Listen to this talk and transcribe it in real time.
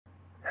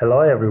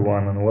Hello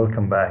everyone and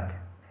welcome back.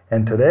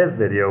 In today's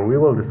video we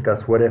will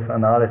discuss what-if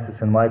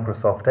analysis in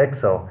Microsoft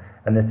Excel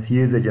and its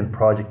usage in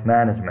project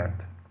management.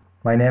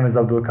 My name is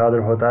Abdul Qadir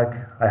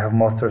Hotak. I have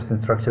Masters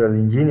in Structural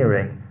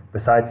Engineering.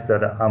 Besides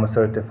that, I'm a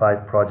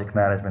certified project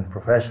management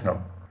professional.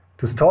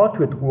 To start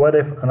with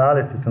what-if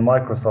analysis in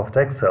Microsoft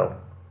Excel,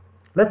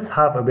 let's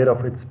have a bit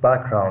of its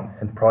background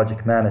in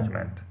project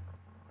management.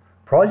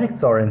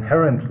 Projects are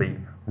inherently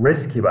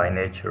risky by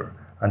nature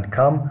and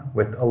come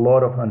with a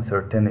lot of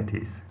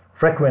uncertainties.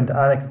 Frequent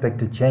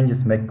unexpected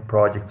changes make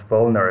projects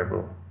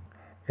vulnerable.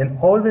 In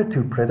order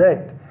to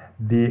predict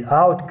the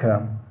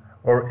outcome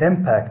or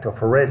impact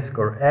of a risk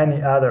or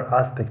any other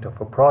aspect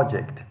of a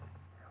project,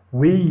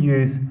 we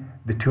use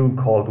the tool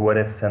called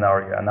what-if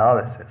scenario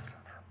analysis.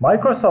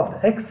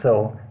 Microsoft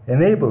Excel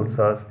enables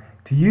us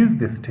to use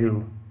this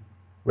tool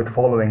with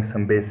following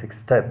some basic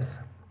steps.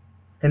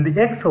 In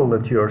the Excel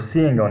that you are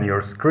seeing on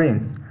your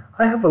screens,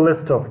 I have a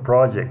list of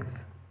projects.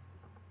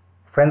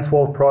 Fence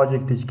wall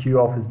project, HQ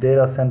office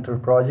data center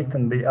project,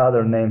 and the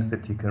other names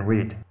that you can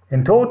read.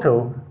 In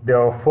total,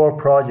 there are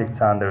 4 projects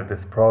under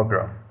this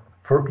program.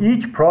 For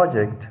each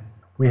project,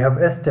 we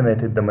have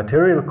estimated the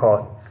material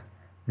costs,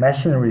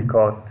 machinery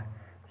costs,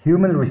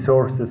 human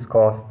resources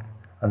costs,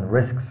 and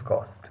risks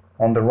cost.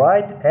 On the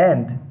right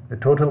end, the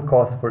total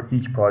cost for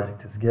each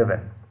project is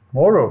given.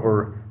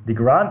 Moreover, the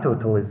grand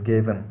total is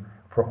given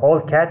for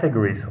all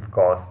categories of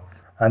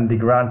costs, and the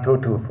grand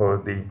total for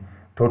the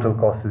total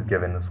cost is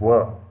given as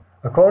well.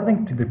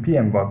 According to the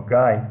PMBOK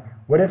guide,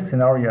 what-if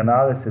scenario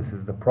analysis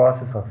is the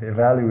process of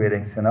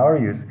evaluating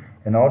scenarios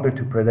in order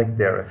to predict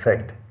their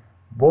effect,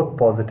 both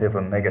positive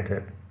and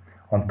negative,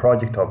 on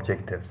project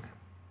objectives.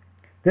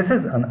 This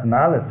is an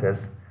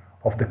analysis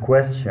of the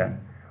question,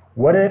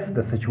 what if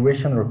the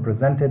situation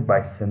represented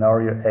by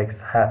scenario X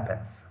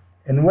happens?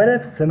 In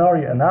what-if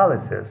scenario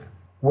analysis,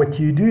 what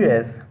you do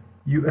is,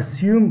 you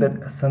assume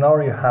that a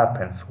scenario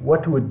happens.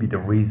 What would be the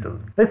result?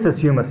 Let's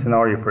assume a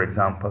scenario, for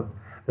example.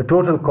 The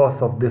total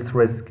cost of this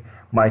risk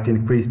might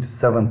increase to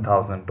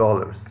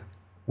 $7,000.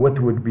 What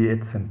would be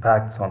its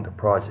impacts on the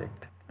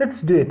project?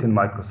 Let's do it in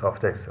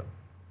Microsoft Excel.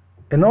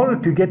 In order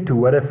to get to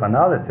what-if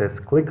analysis,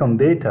 click on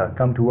Data,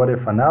 come to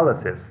what-if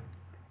analysis.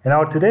 In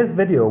our today's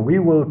video, we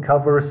will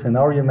cover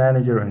Scenario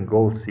Manager and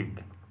Goal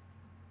Seek.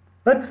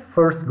 Let's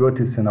first go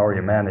to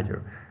Scenario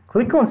Manager.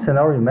 Click on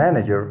Scenario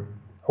Manager.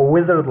 A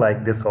wizard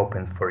like this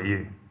opens for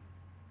you.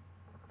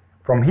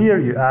 From here,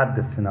 you add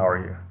the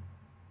scenario.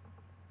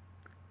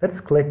 Let's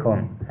click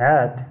on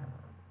Add.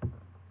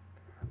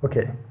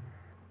 Okay,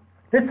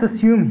 let's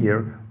assume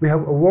here we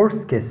have a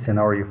worst case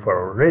scenario for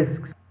our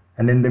risks,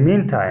 and in the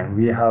meantime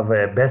we have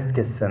a best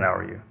case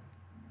scenario,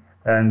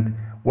 and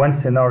one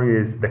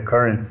scenario is the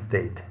current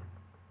state.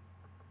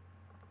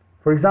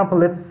 For example,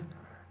 let's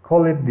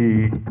call it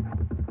the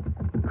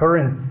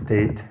current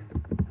state.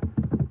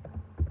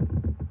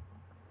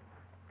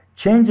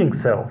 Changing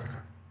cells.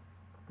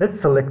 Let's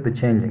select the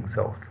changing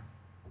cells.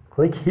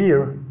 Click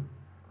here,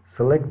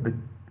 select the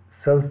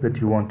cells that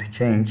you want to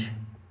change.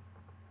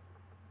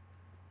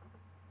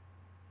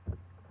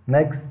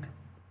 Next,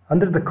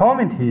 under the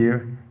comment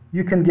here,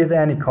 you can give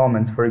any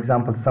comments. For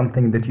example,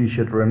 something that you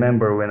should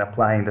remember when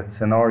applying that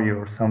scenario,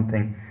 or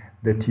something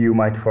that you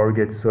might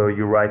forget, so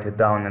you write it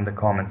down in the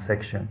comment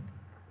section.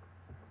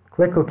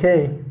 Click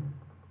OK.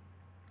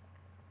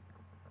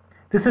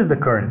 This is the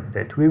current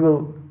state. We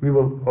will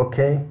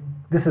OK.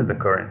 This is the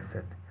current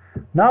state.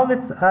 Now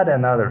let's add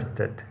another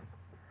state.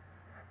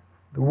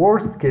 The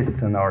worst case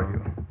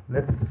scenario.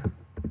 Let's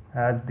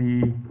add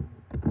the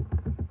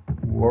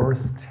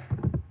worst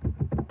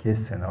case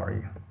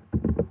scenario.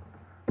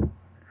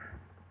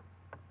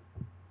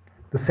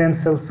 The same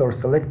cells are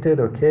selected.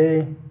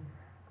 Okay.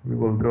 We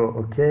will go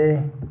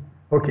OK.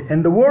 Okay.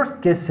 In the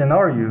worst case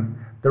scenario,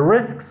 the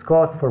risks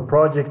cost for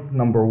project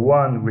number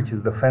 1, which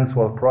is the fence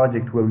wall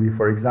project, will be,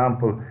 for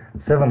example,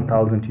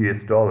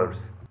 $7,000 US.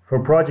 For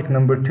project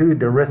number 2,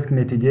 the risk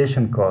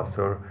mitigation costs,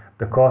 or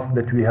the cost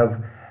that we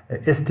have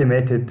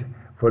estimated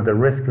for the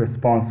risk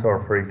response,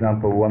 are, for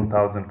example,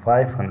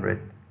 $1,500.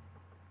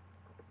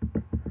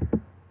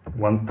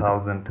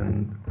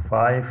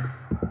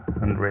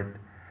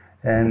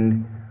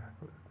 And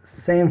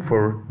same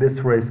for this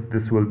risk,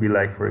 this will be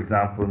like, for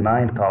example,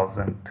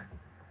 $9,000.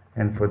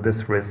 And for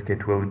this risk,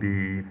 it will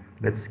be,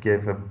 let's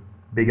give a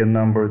bigger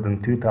number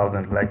than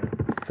 2,000, like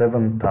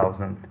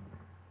 7,000.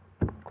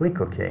 Click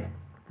OK.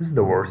 This is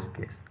the worst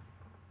case.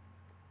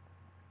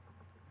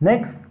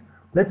 Next,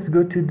 let's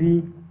go to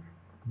the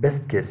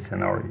best case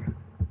scenario.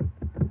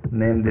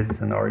 Name this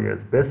scenario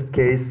as best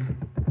case.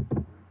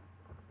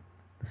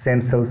 The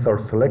same cells are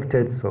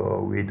selected,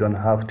 so we don't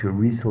have to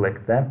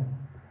reselect them.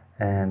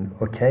 And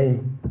OK.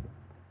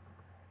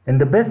 In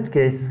the best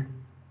case,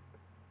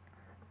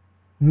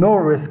 no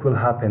risk will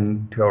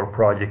happen to our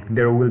project.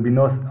 There will be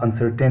no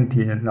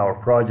uncertainty in our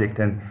project,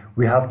 and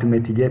we have to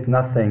mitigate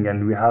nothing,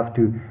 and we have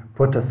to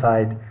put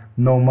aside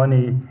no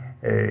money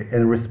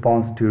in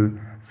response to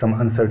some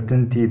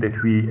uncertainty that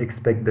we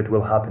expect that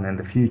will happen in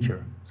the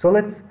future. So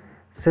let's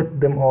set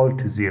them all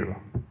to 0.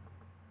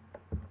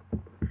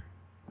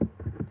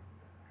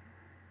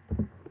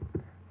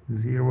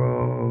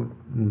 0,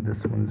 and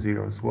this one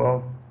 0 as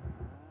well,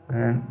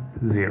 and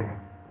 0.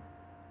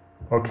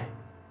 Okay,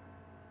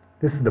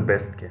 this is the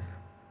best case.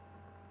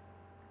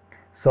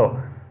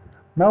 So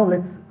now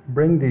let's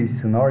bring the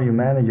scenario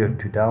manager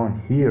to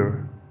down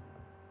here.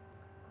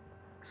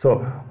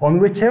 So on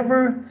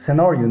whichever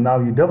scenario now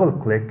you double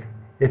click,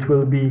 it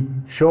will be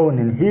shown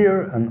in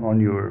here and on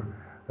your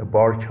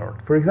bar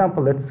chart. For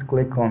example, let's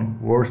click on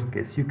worst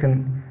case. You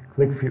can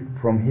click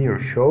from here,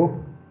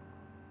 show,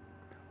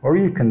 or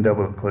you can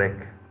double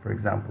click, for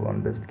example,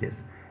 on best case.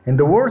 In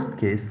the worst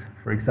case,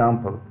 for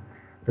example,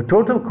 the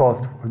total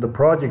cost for the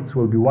projects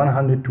will be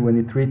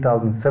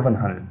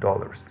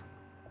 $123,700.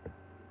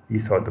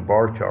 These are the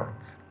bar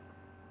charts.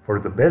 For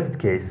the best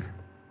case,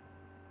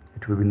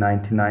 it will be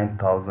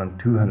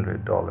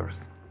 $99,200.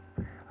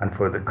 And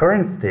for the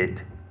current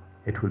state,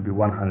 it will be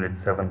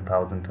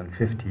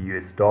 $107,050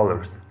 US.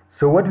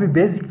 So what we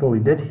basically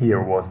did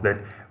here was that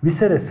we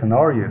set a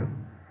scenario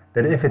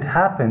that if it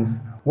happens,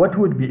 what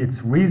would be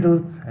its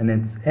results and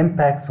its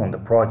impacts on the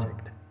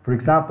project. For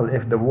example,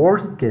 if the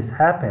worst case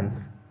happens,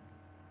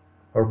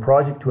 our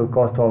project will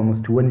cost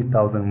almost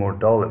 $20,000 more.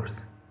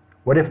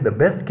 What if the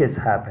best case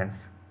happens?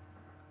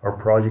 Our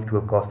project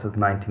will cost us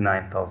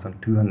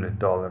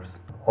 $99,200,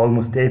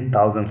 almost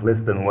 $8,000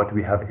 less than what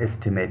we have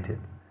estimated.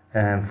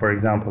 And for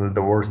example,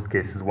 the worst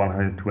case is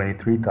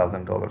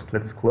 $123,000.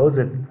 Let's close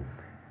it.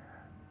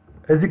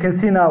 As you can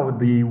see now,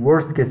 the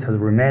worst case has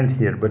remained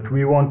here, but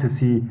we want to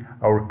see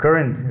our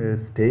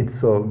current state.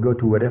 So go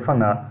to what if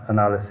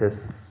analysis,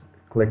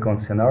 click on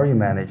scenario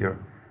manager,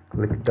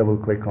 double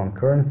click on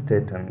current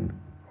state, and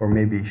or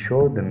maybe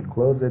show, then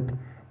close it.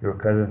 Your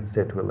current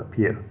state will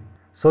appear.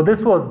 So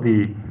this was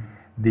the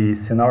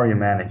scenario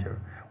manager.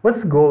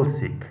 What's goal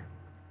seek?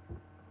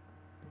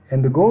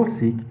 In the goal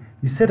seek,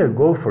 you set a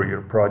goal for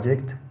your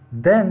project,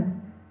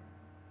 then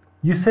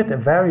you set a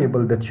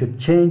variable that should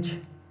change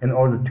in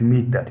order to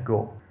meet that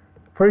goal.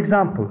 For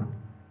example,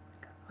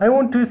 I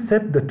want to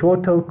set the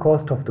total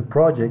cost of the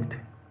project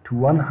to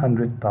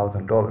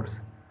 $100,000.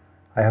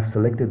 I have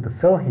selected the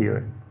cell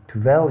here to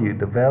value.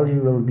 The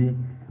value will be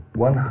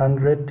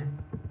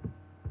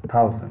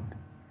 100,000.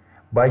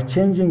 By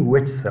changing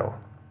which cell?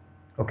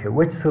 Okay,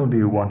 which cell do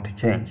you want to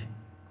change?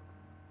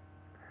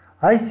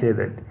 I say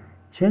that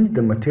change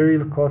the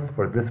material cost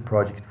for this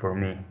project for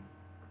me,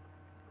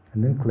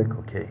 and then click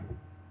OK.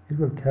 It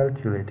will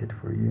calculate it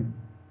for you.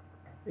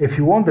 If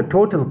you want the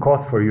total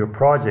cost for your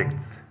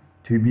projects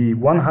to be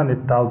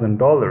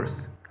 $100,000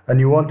 and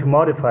you want to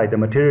modify the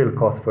material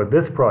cost for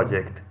this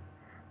project,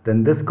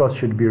 then this cost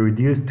should be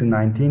reduced to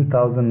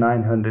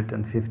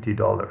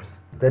 $19,950.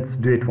 Let's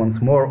do it once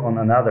more on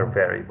another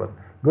variable.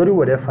 Go to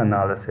what if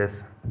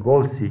analysis,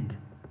 goal seek.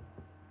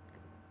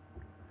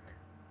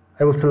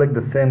 I will select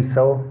the same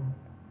cell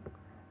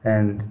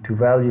and to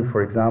value,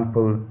 for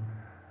example,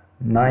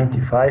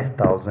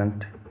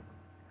 95,000,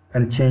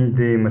 and change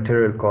the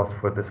material cost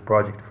for this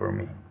project for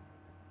me.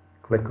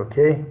 Click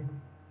OK.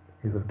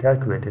 It will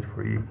calculate it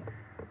for you.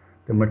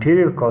 The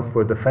material cost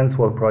for the fence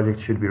wall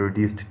project should be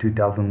reduced to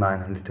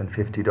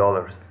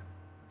 $2,950.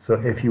 So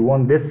if you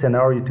want this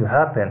scenario to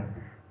happen,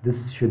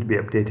 this should be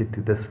updated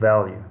to this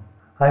value.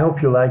 I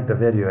hope you liked the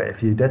video.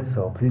 If you did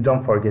so, please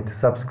don't forget to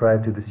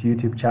subscribe to this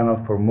YouTube channel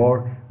for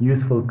more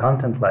useful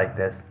content like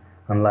this,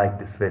 and like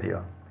this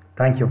video.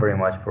 Thank you very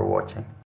much for watching.